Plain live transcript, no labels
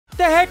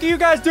the heck are you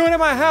guys doing in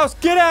my house?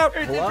 Get out.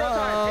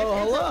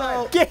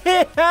 Hello.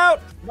 Get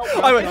out.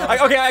 Oh, wait.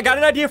 Okay, I got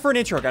an idea for an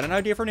intro. Hold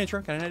on. Give me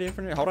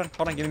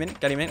a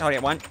minute. Hold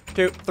on. 1,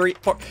 2, 3,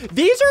 4.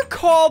 These are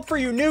called, for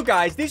you new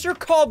guys, these are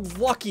called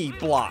Lucky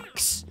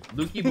Blocks.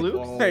 Lukey Blue?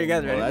 Are you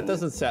guys ready? That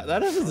doesn't sound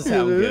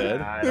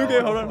good.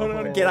 Okay, hold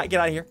on. Get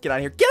out of here. Get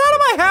out of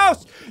my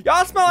house.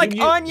 Y'all smell like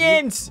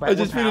onions. I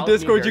just made a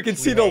Discord. You can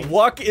see the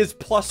luck is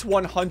plus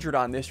 100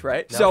 on this,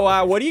 right? No.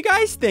 So, what are you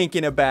guys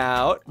thinking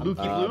about?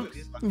 Lukey Blukes?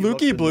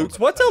 Lukey Blukes.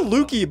 What's a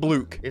Lukey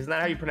Bluke? Isn't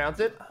that how you pronounce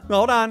it?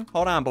 Hold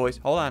on, boys.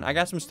 Hold on. I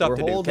got some stuff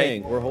to do.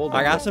 Okay? We're holding.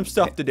 I got some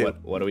stuff to do.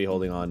 What are we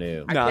holding on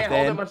to? I can't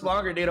hold it much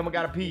longer, dude. I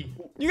gotta pee.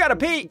 You gotta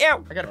pee.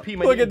 Ew. I gotta pee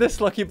my Look at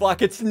this lucky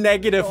block. It's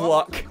negative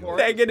luck.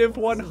 Negative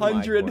 100.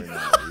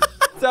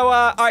 So,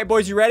 all right,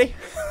 boys, you ready?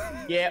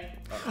 Yeah.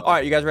 All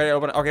right, you guys ready to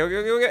open it?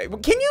 Okay.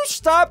 Can you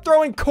stop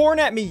throwing corn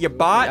at me, you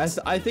bot? Yes,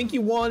 I think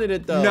you wanted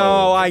it, though.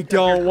 No, I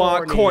don't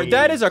want corn.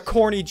 That is a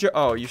corny joke.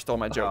 Oh, you stole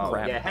my joke,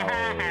 crap.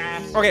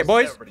 Yeah. Okay,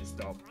 boys.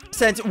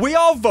 Since we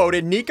all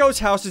voted Nico's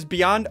house is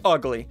beyond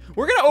ugly,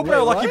 we're going to open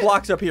our lucky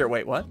blocks up here.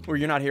 Wait, what? Were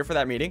you not here for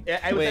that meeting? Yeah,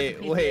 I was at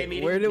the PTA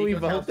meeting. Where did we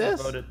vote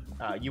this?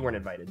 You weren't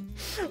invited.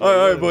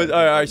 All right, boys.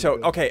 All right,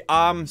 so, okay.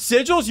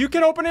 Sigils, you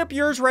can open up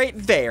yours right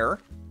there.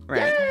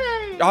 Right.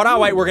 Hold on,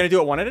 wait. We're going to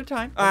do it one at a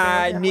time.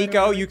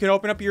 Nico, you can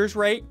open up yours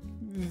right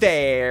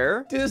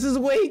there. Dude, this is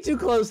way too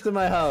close to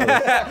my house.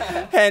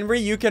 Henry,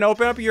 you can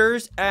open up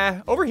yours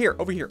over here.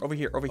 On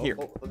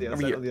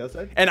the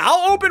outside? And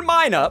I'll open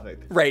mine up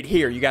right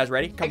here. You guys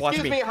ready? Come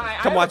watch me.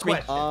 Come watch me.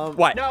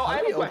 What? No, I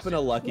have a question. Open a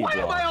lucky block.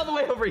 Why am I all the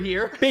way over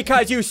here?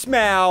 Because you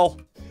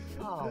smell.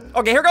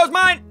 Okay, here goes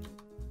mine.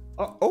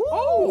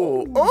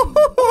 Oh,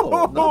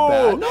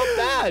 not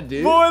bad,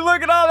 dude. Boy,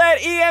 look at all that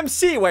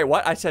EMC. Wait,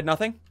 what? I said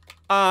nothing.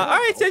 All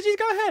right, Sigis,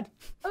 go ahead.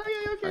 Okay.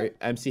 All right,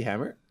 MC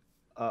Hammer.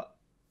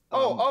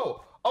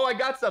 Oh, I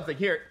got something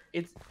here.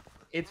 It's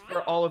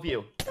for all of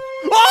you.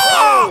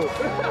 Oh!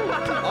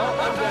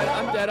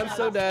 I'm dead. I'm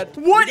so dead.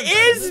 What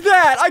is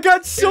that? I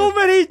got so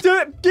many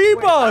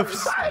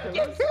debuffs.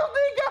 You killed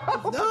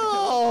Nico.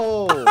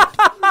 No.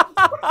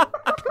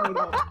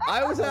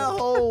 I was at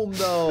home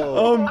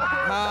though.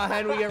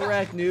 Henry, get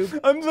wrecked, noob.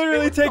 I'm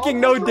literally taking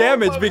no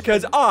damage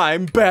because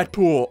I'm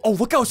Batpool. Oh,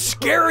 look how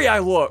scary I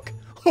look.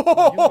 You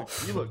look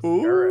scary.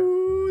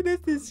 Ooh,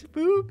 this is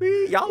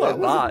spoopy. Y'all are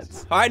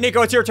bots. All right,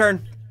 Nico, it's your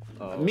turn.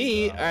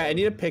 Me? All right, I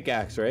need a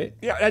pickaxe, right?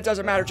 Yeah, that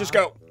doesn't matter. Just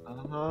go.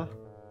 No,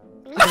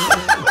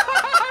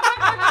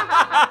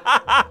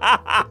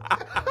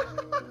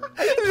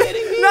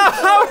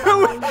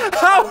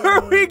 how are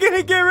we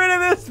gonna get rid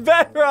of this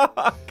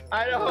bedrock?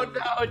 I don't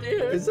know,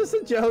 dude. Is this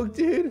a joke,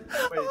 dude?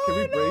 Wait, can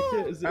we break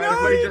it? Is it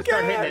Everybody just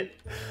start hitting it.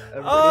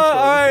 All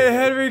right,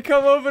 Henry,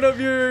 come open up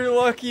your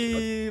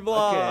lucky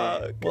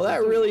block. Okay. Well,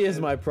 that really is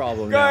my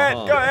problem. Go ahead,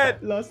 go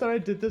ahead. Last time I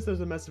did this, there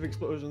was a massive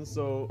explosion,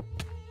 so...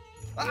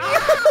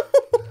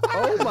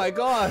 Oh my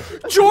gosh.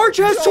 George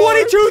has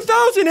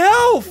 22,000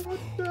 health.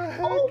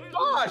 Oh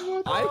gosh.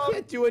 I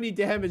can't do any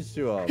damage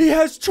to him. He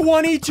has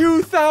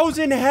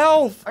 22,000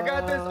 health. I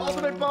got this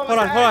ultimate bonus. Hold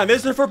on.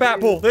 This is for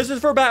Batpool. This is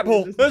for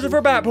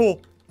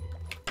Batpool.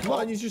 Come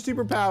on, use your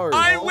superpowers.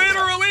 I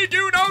literally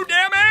do no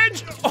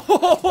damage.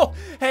 Oh,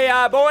 hey,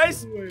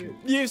 boys.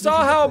 You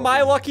saw how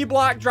my lucky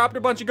block dropped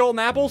a bunch of golden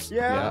apples?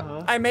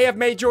 Yeah. I may have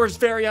made yours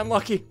very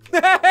unlucky.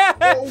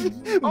 Bye.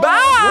 What the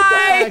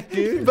heck,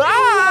 dude?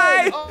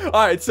 Bye. All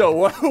right, so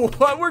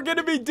what we're going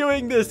to be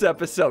doing this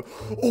episode.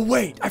 Oh,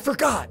 wait, I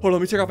forgot. Hold on,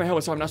 let me take off my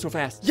helmet so I'm not so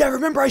fast. Yeah,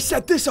 remember I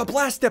set this up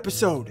last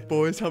episode.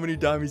 Boys, how many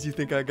diamonds you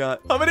think I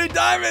got? How many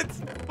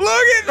diamonds? Look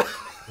at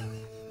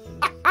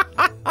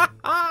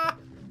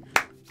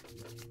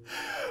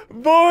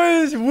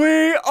Boys,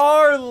 we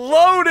are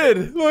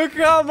loaded. Look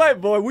how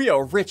we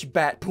are rich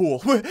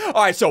Batpool. All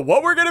right, so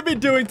what we're going to be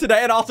doing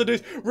today, and also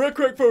just real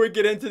quick before we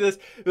get into this,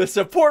 the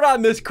support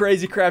on this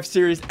Crazy Craft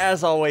series,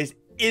 as always,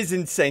 is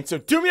insane. So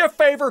do me a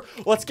favor,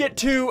 let's get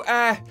to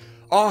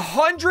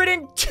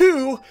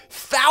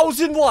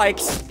 102,000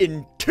 likes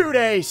in 2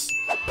 days.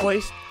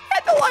 Please.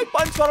 Hit the like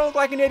button so I don't look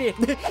like an idiot.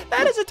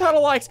 That is a ton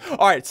of likes.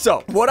 All right,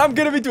 so what I'm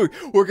gonna be doing,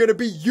 we're gonna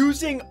be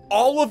using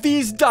all of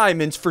these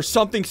diamonds for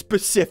something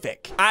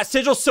specific.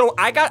 Sigil, so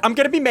I'm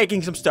gonna be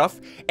making some stuff,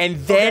 and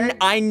then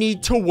I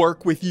need to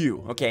work with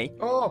you, okay?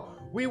 Oh,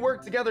 we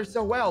work together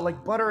so well,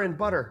 like butter and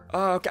butter.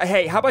 Okay,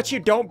 hey, how about you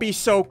don't be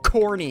so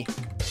corny?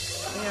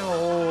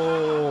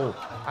 Ew.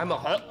 I'm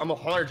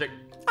allergic.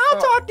 I'll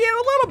talk to you in a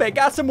little bit.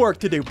 Got some work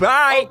to do.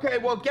 Bye. Okay,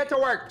 well, get to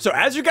work. So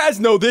as you guys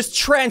know, this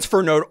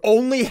transfer node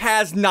only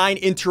has 9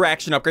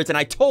 interaction upgrades, and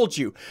I told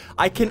you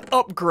I can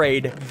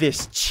upgrade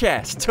this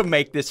chest to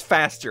make this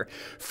faster.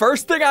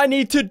 First thing I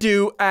need to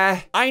do,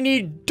 I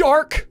need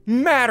dark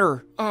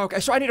matter. Okay,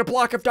 so I need a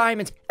block of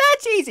diamonds.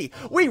 That's easy.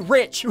 We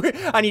rich.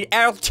 I need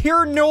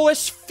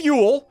alternolus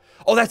fuel.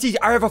 Oh, that's easy.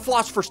 I have a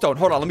philosopher's stone.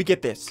 Hold on, let me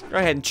get this. Go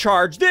ahead and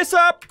charge this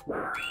up.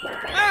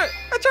 I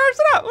charged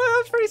it up. Well,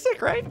 that's pretty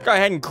sick, right? Go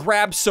ahead and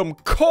grab some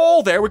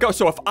coal. There we go.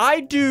 So if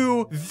I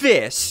do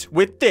this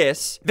with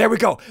this, there we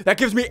go. That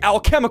gives me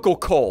alchemical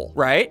coal,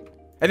 right?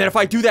 And then if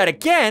I do that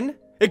again,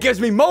 it gives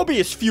me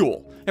Mobius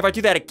fuel. If I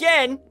do that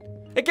again,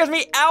 it gives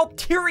me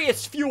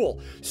Alterius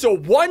fuel. So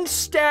 1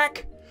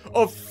 stack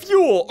of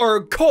fuel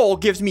or coal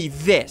gives me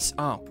this.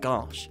 Oh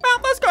gosh. Well,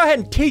 let's go ahead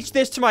and teach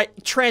this to my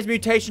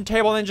transmutation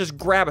table and then just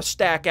grab a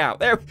stack out.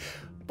 There.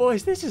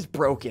 Boys, this is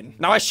broken.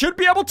 Now I should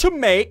be able to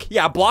make,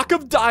 yeah, a block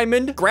of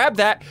diamond, grab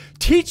that,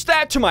 teach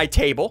that to my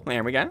table.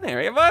 There we go, there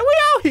we go, we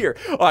out here.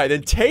 All right,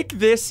 then take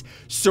this,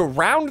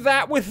 surround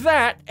that with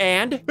that,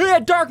 and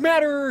dark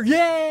matter,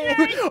 yay!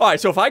 All right,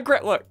 so if I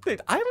grab, look,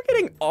 I'm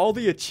getting all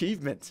the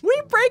achievements. We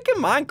breaking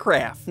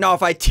Minecraft. Now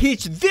if I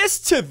teach this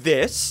to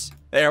this,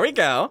 there we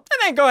go.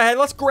 And then go ahead,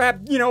 let's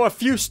grab, you know, a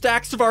few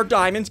stacks of our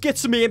diamonds, get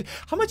some EMC.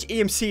 How much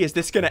EMC is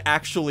this gonna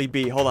actually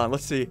be? Hold on,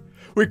 let's see.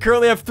 We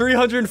currently have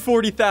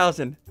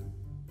 340,000.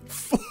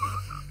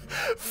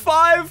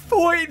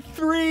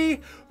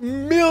 5.3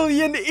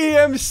 million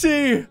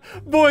EMC.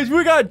 Boys,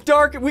 we got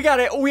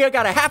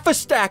a half a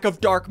stack of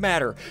dark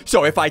matter.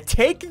 So if I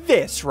take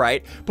this,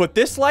 right, put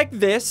this like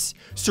this,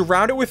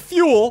 surround it with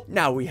fuel,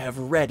 now we have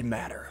red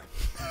matter.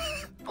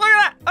 Look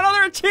at that,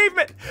 another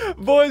achievement.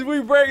 Boys,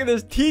 we breaking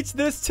this, teach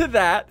this to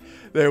that.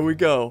 There we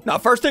go. Now,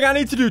 first thing I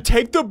need to do,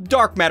 take the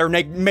dark matter,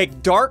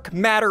 make dark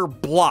matter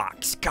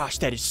blocks. Gosh,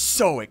 that is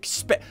so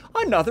expensive.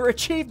 Another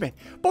achievement.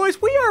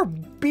 Boys, we are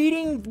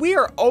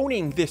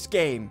owning this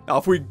game. Now,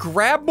 if we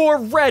grab more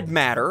red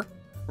matter,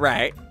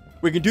 right,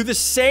 we can do the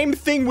same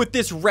thing with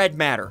this red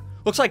matter.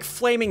 Looks like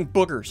flaming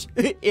boogers.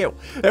 Ew.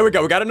 There we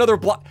go. We got another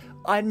block.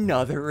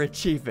 Another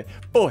achievement.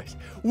 Boys,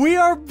 we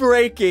are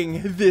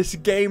breaking this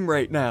game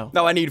right now.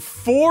 Now, I need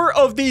 4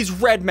 of these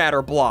red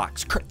matter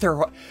blocks.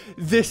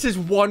 This is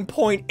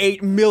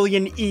 1.8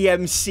 million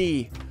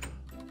EMC.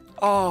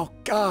 Oh,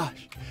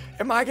 gosh.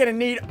 Am I gonna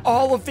need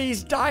all of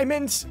these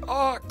diamonds?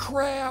 Oh,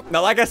 crap.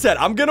 Now, like I said,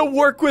 I'm gonna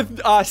work with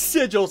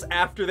Sigils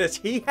after this.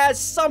 He has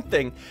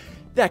something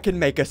that can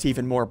make us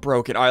even more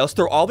broken. All right, let's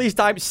throw all these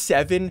diamonds.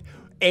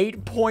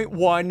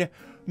 8.1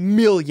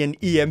 million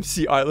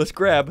EMC. All right, let's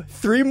grab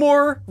 3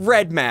 more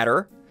red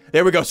matter.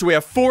 There we go. So we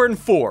have 4 and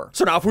 4.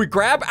 So now if we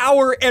grab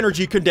our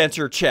energy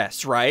condenser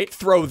chest, right?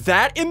 Throw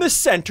that in the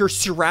center,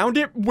 surround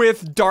it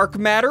with dark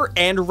matter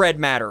and red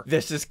matter.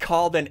 This is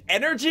called an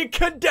energy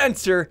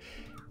condenser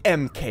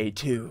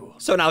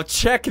MK2. So now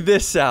check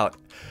this out.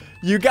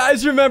 You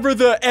guys remember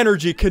the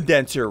energy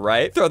condenser,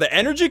 right? Throw the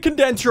energy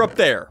condenser up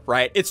there,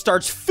 right? It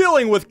starts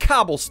filling with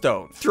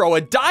cobblestone. Throw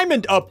a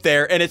diamond up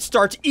there and it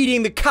starts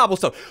eating the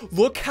cobblestone.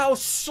 Look how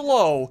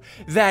slow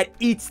that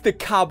eats the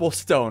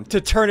cobblestone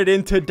to turn it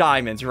into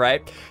diamonds,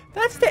 right?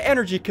 That's the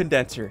energy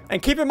condenser.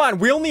 And keep in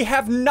mind, we only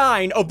have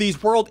 9 of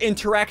these world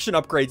interaction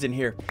upgrades in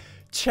here.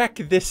 Check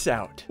this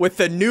out. With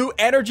the new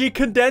energy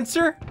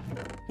condenser,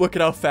 look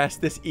at how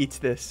fast this eats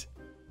this.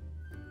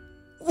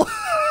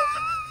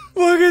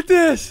 Look at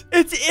this.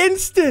 It's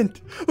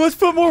instant. Let's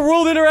put more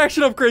world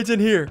interaction upgrades in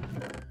here.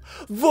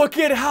 Look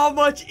at how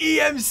much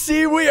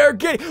EMC we are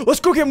getting. Let's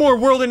go get more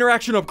world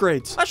interaction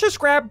upgrades. Let's just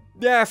grab,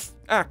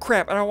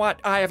 crap. I don't want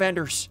Eye of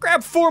Enders.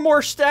 Grab 4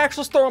 more stacks.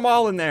 Let's throw them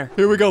all in there.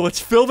 Here we go. Let's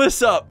fill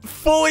this up.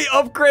 Fully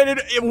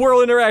upgraded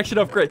world interaction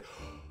upgrade.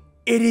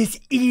 It is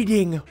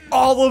eating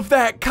all of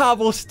that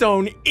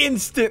cobblestone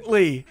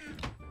instantly.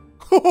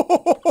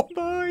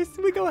 Boys,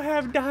 we gonna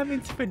have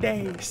diamonds for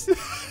days.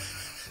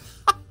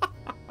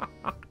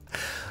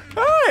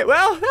 All right,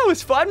 well, that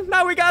was fun.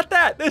 Now we got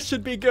that. This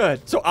should be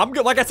good. So I'm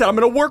good. Like I said, I'm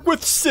going to work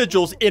with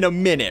Sigils in a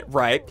minute,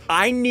 right?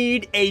 I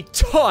need a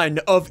ton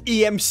of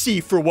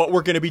EMC for what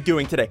we're going to be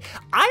doing today.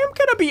 I am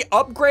going to be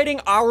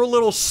upgrading our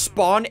little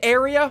spawn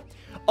area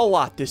a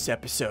lot this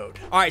episode.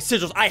 All right,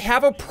 Sigils, I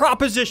have a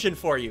proposition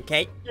for you,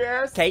 Kate.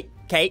 Yes? Kate.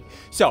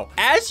 So,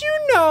 as you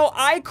know,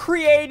 I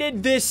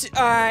created this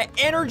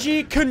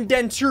energy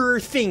condenser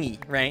thingy,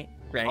 right?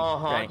 Right.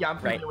 Yeah, I'm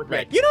familiar with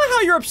right. it. You know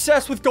how you're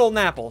obsessed with golden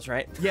apples,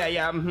 right? Yeah.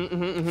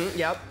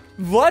 Yep.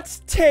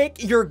 Let's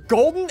take your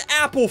golden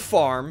apple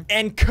farm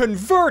and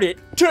convert it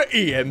to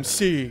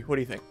EMC. What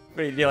do you think?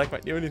 Do you like my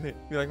idea?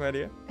 You like my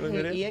idea?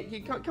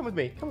 Ian, come with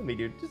me. Come with me,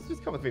 dude.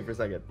 Just come with me for a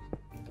second.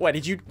 What,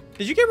 did you get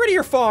rid of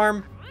your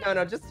farm?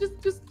 No, just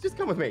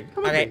come with me.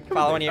 Come with okay, me. Come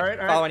following with me. you. All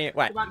right. Following you.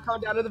 What?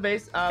 Come down to the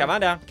base. Come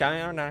on down.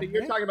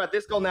 You're talking about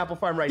this golden apple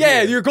farm right here.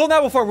 Yeah, your golden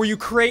apple farm where you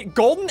create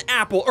golden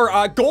apple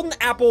golden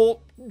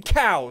apple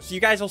cows. You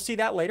guys will see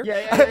that later.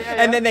 Yeah.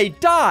 And then they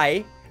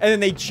die, and then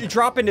they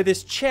drop into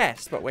this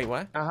chest. But wait,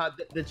 what?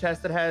 The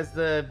chest that has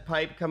the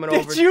pipe coming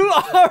over. Did you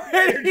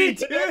already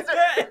do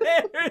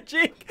that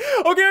energy?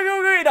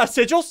 Okay. Now,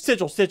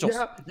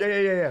 Sigils.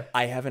 Yeah.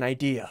 I have an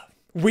idea.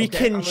 We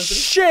can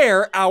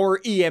share our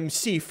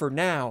EMC for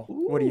now.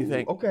 Ooh, what do you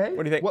think? Okay.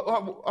 What do you think?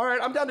 Well, all right,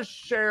 I'm down to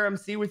share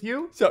MC with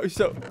you. So.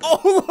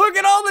 Oh, look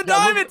at all the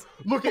diamonds!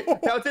 Look at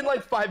now. It's in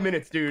like 5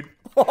 minutes, dude.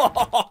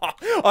 All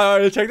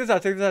right, check this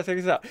out.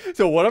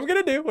 So what I'm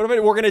gonna do?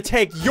 We're gonna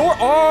take your.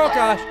 Oh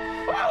gosh.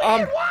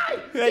 Why?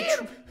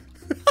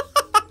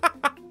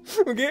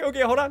 Okay,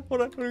 hold on.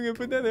 We're gonna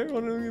put that there.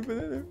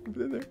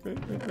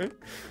 Right.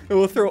 And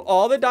we'll throw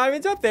all the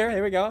diamonds up there.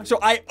 There we go. So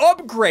I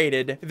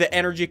upgraded the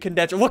energy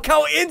condenser. Look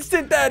how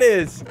instant that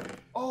is.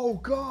 Oh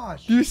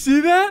gosh. You see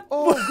that?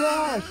 Oh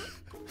gosh.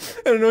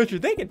 I don't know what you're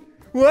thinking.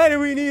 Why do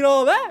we need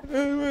all that?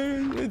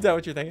 Is that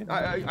what you're thinking?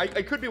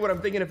 I could be what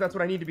I'm thinking if that's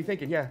what I need to be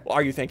thinking, yeah.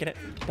 Are you thinking it?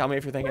 Tell me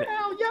if you're thinking it.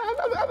 Well, yeah,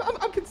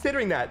 I'm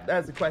considering that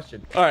as a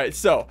question. All right,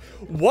 so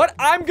what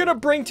I'm gonna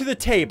bring to the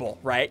table,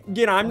 right?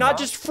 You know, I'm not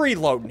just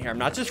freeloading here. I'm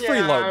not just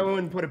freeloading. I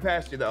wouldn't put it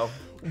past you, though.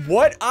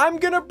 What I'm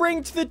gonna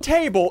bring to the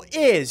table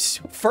is,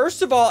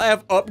 first of all,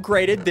 I've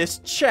upgraded this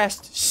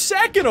chest.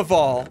 Second of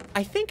all,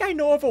 I think I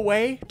know of a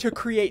way to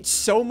create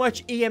so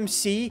much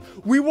EMC,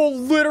 we will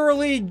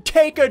literally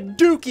take a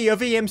dookie of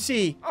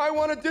EMC. I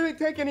want to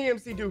take an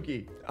EMC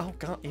dookie. Oh,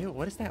 God, ew,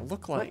 what does that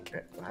look like?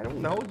 I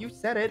don't know. You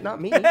said it,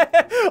 not me. All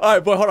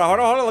right, but hold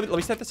on. Let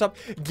me set this up.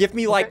 Give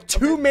me like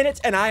 2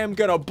 minutes and I am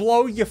gonna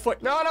blow your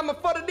foot. No, my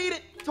foot I need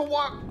it to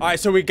walk. All right,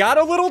 so we got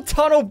a little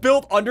tunnel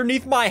built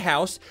underneath my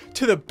house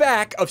to the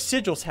back of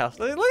Sigil's house.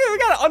 Look, we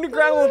got an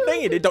underground little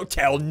thing. Don't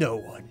tell no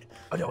one.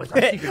 Oh, no, it's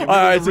not secret. All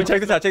right, so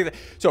check this out.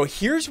 So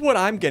here's what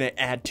I'm gonna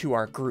add to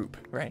our group,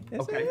 right?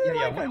 Okay,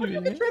 yeah. What are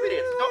you contributing?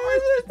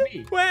 It's just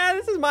me. Well,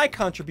 this is my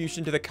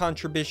contribution to the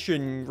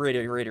contribution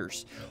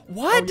raiders.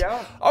 What? Oh,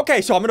 yeah?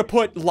 Okay, so I'm gonna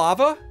put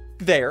lava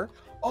there.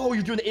 Oh,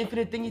 you're doing the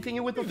infinite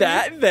thingy with the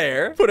That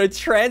there. Put a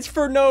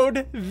transfer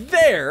node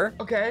there.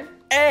 Okay.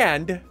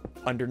 And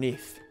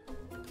underneath.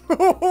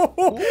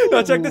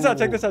 Now check this out.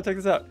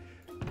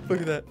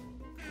 Look at that.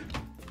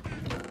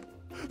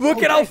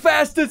 Look at how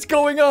fast it's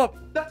going up.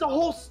 That's a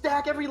whole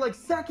stack every like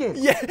second.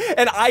 Yeah,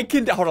 and I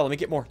can, hold on, let me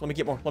get more.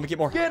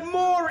 Get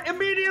more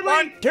immediately.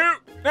 1, 2.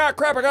 Ah,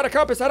 crap, I got a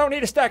compass. I don't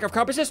need a stack of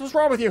compasses. What's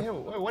wrong with you? Ew,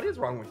 what is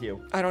wrong with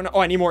you? I don't know. Oh,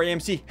 I need more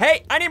AMC.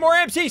 Hey, I need more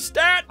AMC,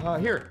 stat.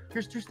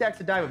 Here's 2 stacks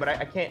of diamond, but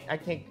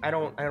I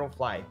don't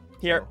fly.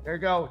 Here. So, there you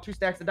go, 2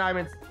 stacks of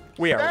diamonds.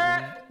 We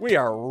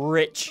are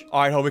rich.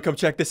 All right, homie, come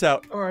check this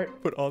out. All right.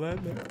 Put all that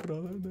in there.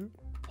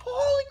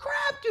 Holy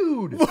crap,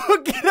 dude.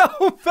 Look at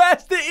how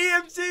fast the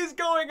EMC is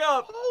going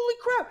up. Holy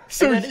crap.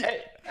 So and then,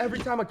 every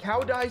time a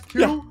cow dies, too?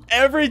 Yeah,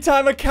 every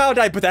time a cow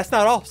dies, but that's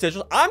not all,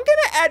 Sigil. I'm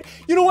gonna add,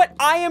 you know what?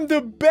 I am the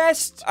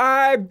best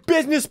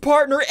business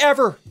partner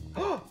ever.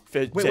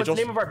 Wait, what's the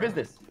name of our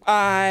business?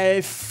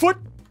 Foot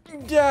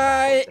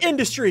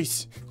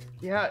Industries.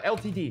 Yeah,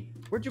 LTD.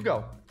 Where'd you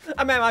go?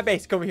 I'm at my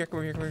base. Come over here.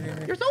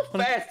 You're so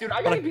fast, dude.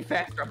 I gotta be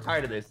faster. I'm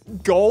tired of this.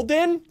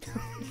 Golden?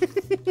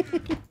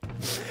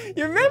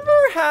 You remember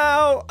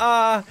how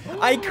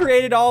I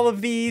created all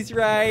of these,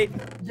 right?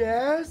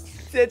 Yes.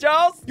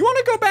 Sigils? You want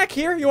to go back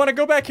here? You want to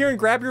go back here and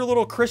grab your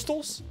little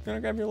crystals? You want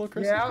to grab your little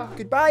crystals? Yeah.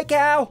 Goodbye,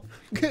 cow.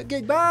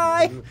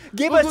 Goodbye.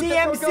 Give us look,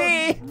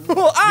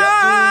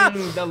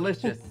 EMC.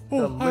 Delicious.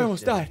 Oh, I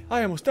almost died.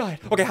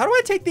 Okay, how do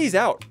I take these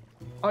out?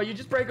 Oh, you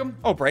just break them?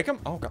 Oh, break them?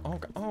 Oh,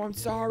 God. Oh, I'm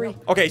sorry.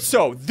 Okay,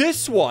 so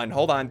this one,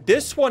 hold on.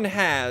 This one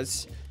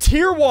has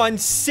tier 1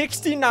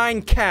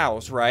 69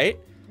 cows, right?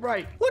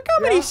 Right. Look how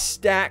many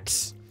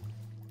stacks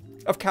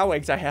of cow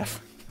eggs I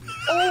have.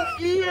 Oh,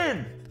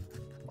 Ian.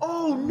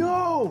 Oh,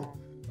 no.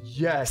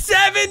 Yes.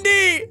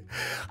 70!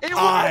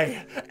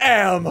 I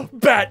am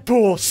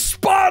Batpool.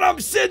 Spot 'em,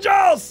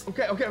 Sigils!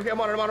 Okay, I'm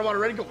on it.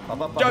 Ready, go.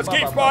 Just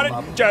keep spawning.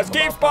 Just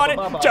keep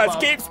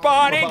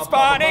spawning.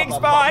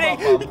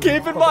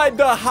 Keep in mind,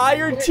 the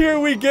higher tier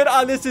we get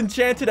on this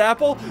enchanted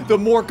apple, the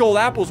more gold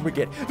apples we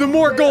get. The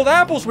more gold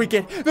apples we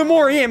get, the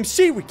more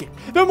EMC we get.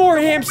 The more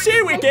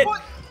EMC we get,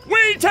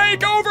 we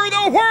take over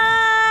the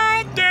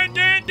world!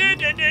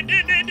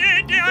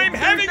 I'm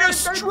having a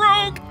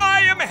stroke!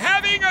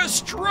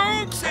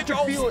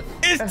 Sigils!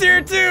 It's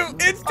tier 2!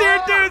 It's tier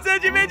 2,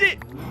 Sigimigi!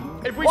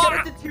 If we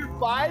get it to tier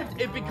 5,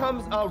 it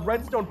becomes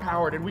redstone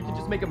powered and we can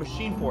just make a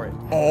machine for it.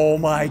 Oh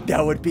my,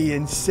 that would be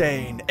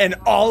insane. And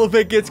all of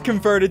it gets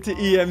converted to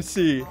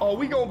EMC. Oh,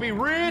 we gonna be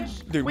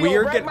rich. Dude, we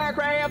gonna break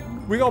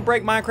Minecraft. We gonna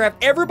break Minecraft.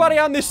 Everybody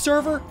on this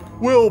server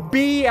will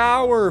be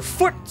our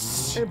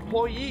foots.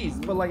 Employees,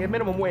 but like a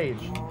minimum wage.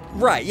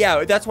 Right,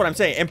 yeah, that's what I'm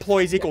saying.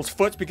 Employees equals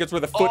foots because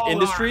we're the foot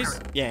industries.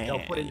 Yeah,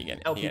 put in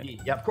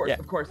LTD. Yeah, of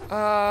course.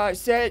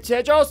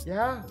 Sigils?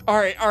 Yeah? All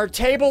right, our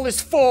table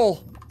is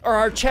full. Or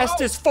our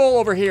chest is full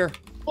over here.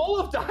 Full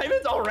of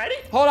diamonds already?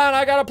 Hold on,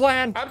 I got a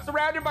plan. I'm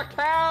surrounded by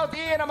cows,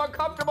 Ian. I'm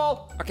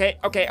uncomfortable.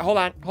 Okay, hold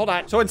on.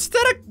 So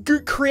instead of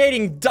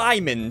creating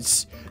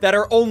diamonds that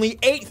are only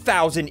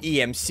 8,000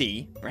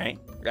 EMC, right?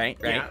 Yeah,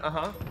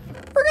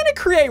 We're gonna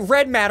create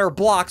red matter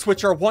blocks,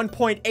 which are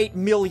 1.8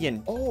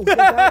 million. Oh,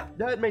 yeah,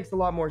 that makes a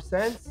lot more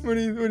sense. What do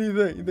you think?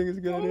 You think it's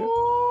a good idea?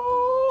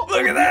 Oh,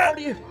 Look at that!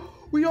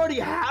 We already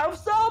have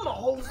some?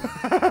 Oh.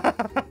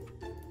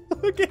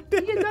 Look at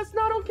this. Ian, that's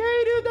not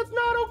okay, dude. That's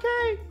not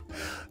okay.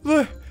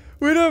 Look,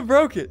 we done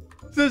broke it.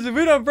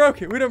 We done broke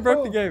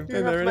the game.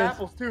 Dude, there it is.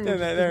 Apples too.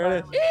 There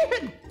it is.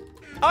 Ian!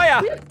 Oh,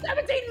 yeah. We have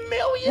 17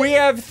 million. We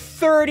have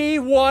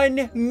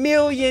 31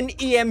 million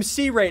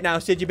EMC right now,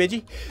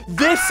 Sigibigi.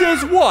 This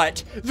is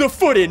what the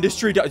foot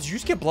industry does. Did you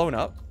just get blown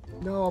up?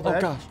 No, but Oh,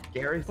 that's gosh.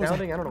 scary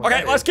sounding. I don't know.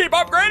 Okay, let's keep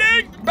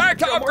upgrading. Back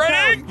to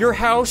upgrading. Your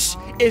house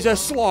is a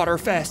slaughter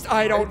fest.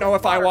 I don't know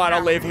if I want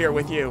to live here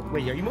with you.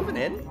 Wait, are you moving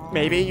in?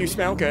 Maybe. You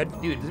smell good.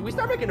 Dude, we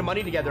start making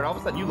money together, and all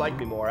of a sudden you like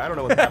me more. I don't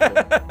know what's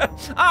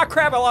happening. Ah,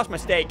 crap, I lost my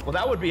steak. Well,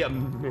 that would be a...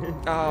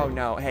 Oh,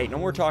 no. Hey, no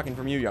more talking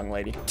from you, young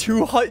lady.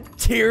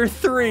 Tier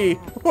 3.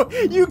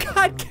 You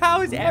got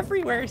cows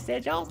everywhere,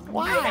 Sigils.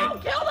 Why?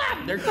 Don't kill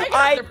them! They're taking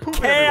their poop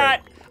everywhere.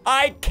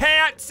 I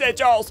can't,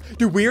 Sigils.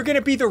 Dude, we're going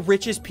to be the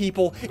richest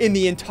people in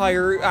the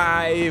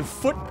entire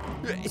foot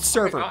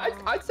server.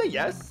 I'd say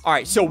yes. All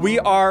right, so we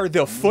are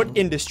the Foot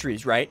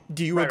Industries, right?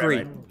 Do you agree?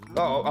 Right.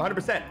 Oh,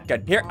 100%.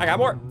 Good. Here, I got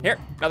more. Here,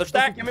 another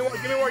stack. Give me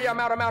more. Yeah, I'm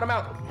out.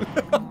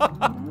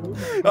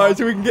 All right,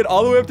 so we can get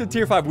all the way up to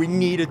tier 5. We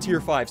need a tier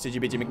 5, Siggy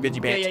Bidgy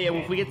McBidgy Pants. Yeah.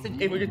 Well, if we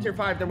get tier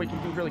 5, then we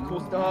can do really cool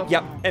stuff.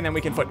 Yep, and then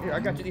we can foot. Here,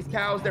 I got you these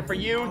cows. They're for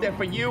you. They're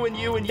for you and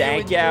you and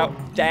Thank you. you.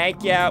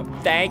 Thank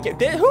you.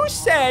 Who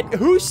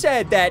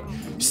said that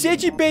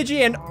Siggy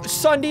Bidgy and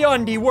Sunday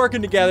Undy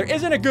working together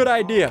isn't a good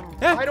idea?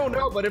 Huh? I don't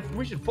know, but if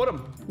we should foot them.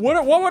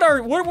 What would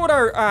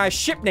our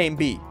ship name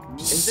be?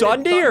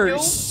 Sunday or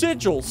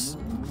Sigils?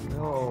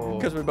 No.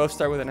 Because we both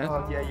start with an S.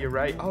 Oh, yeah, you're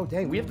right. Oh,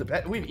 dang, we have the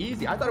bet. We have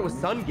easy. I thought it was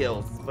sun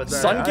gills, but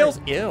Sun gills?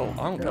 Ew.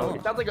 I don't know.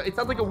 It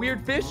sounds like a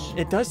weird fish.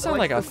 It does sound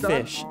like a the sun.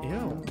 fish.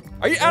 Ew.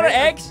 Are you out of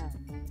eggs?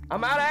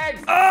 I'm out of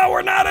eggs. Oh,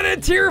 we're not in a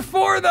tier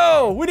 4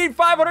 though. We need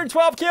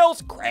 512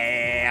 kills.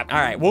 Crap. All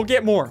right, we'll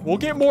get more. We'll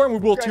get more and we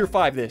will tier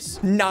 5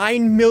 this.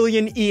 9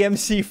 million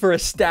EMC for a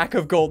stack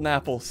of golden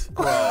apples.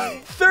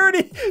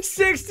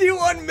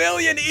 61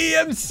 million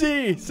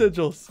EMC,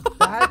 Sigils.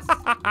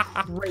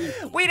 That's crazy.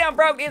 We done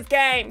broke this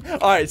game.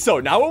 All right,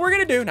 so now what we're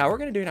gonna do? We're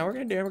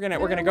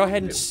gonna go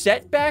ahead and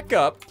set back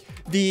up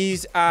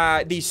these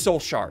soul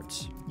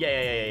shards.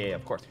 Yeah.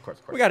 Of course.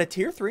 We got a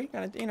tier 3.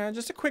 Got a,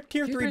 just a quick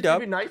tier 3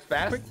 dub. Nice,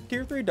 fast. Quick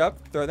tier 3 dub.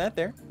 Throw that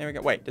there. There we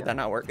go. Wait, did that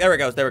not work? There it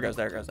goes.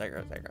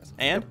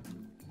 And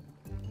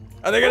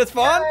are they gonna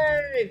spawn?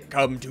 Hey!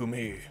 Come to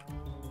me.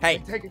 Hey,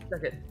 Take a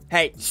second.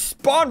 hey,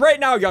 spawn right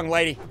now, young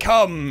lady.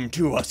 Come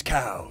to us,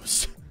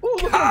 cows. Ooh,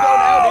 look at them go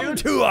now, Come dude.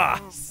 to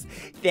us.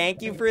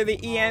 Thank you for the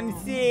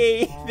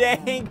EMC.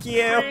 Thank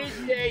you.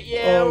 Appreciate you.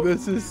 Oh,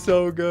 this is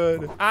so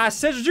good.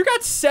 Sigils, you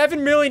got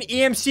 7 million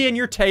EMC in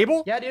your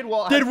table? Yeah, dude.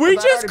 Well, Did we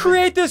just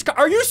create this?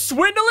 Are you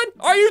swindling?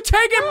 Are you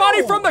taking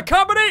money from the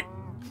company?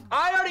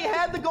 I already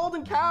had the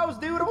golden cows,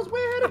 dude. I was way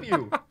ahead of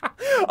you.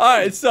 All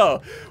right,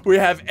 so we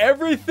have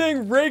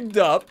everything rigged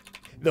up.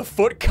 The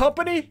Foot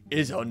Company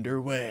is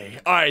underway.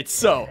 All right,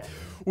 so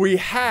we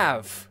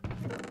have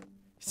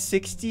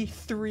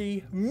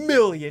 63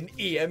 million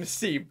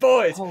EMC.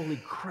 Boys, Holy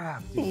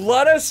crap, dude.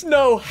 let us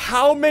know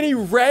how many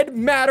red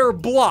matter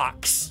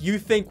blocks you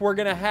think we're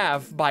gonna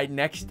have by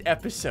next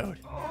episode.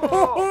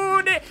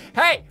 Oh.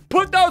 Hey,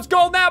 put those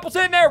golden apples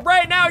in there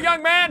right now,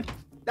 young man.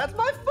 That's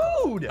my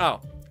food.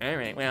 Oh, all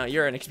right. Well,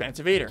 you're an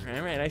expensive eater.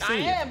 All right, I see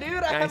you. I am,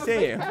 dude. I have a see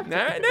big you. All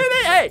appetite.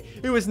 right, hey,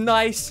 it was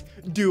nice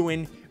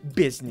doing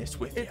business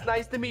with you. It's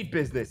nice to meet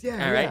business.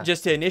 Yeah. All right,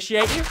 just to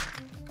initiate you,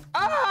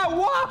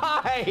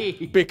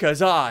 why?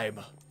 because I'm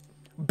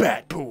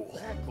Batpool.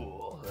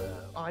 Cool.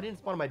 Oh, I didn't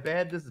spawn on my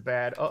bed. This is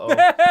bad. Uh-oh.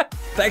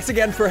 Thanks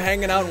again for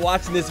hanging out and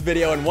watching this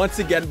video. And once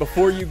again,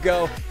 before you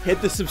go,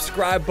 hit the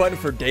subscribe button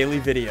for daily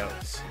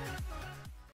videos.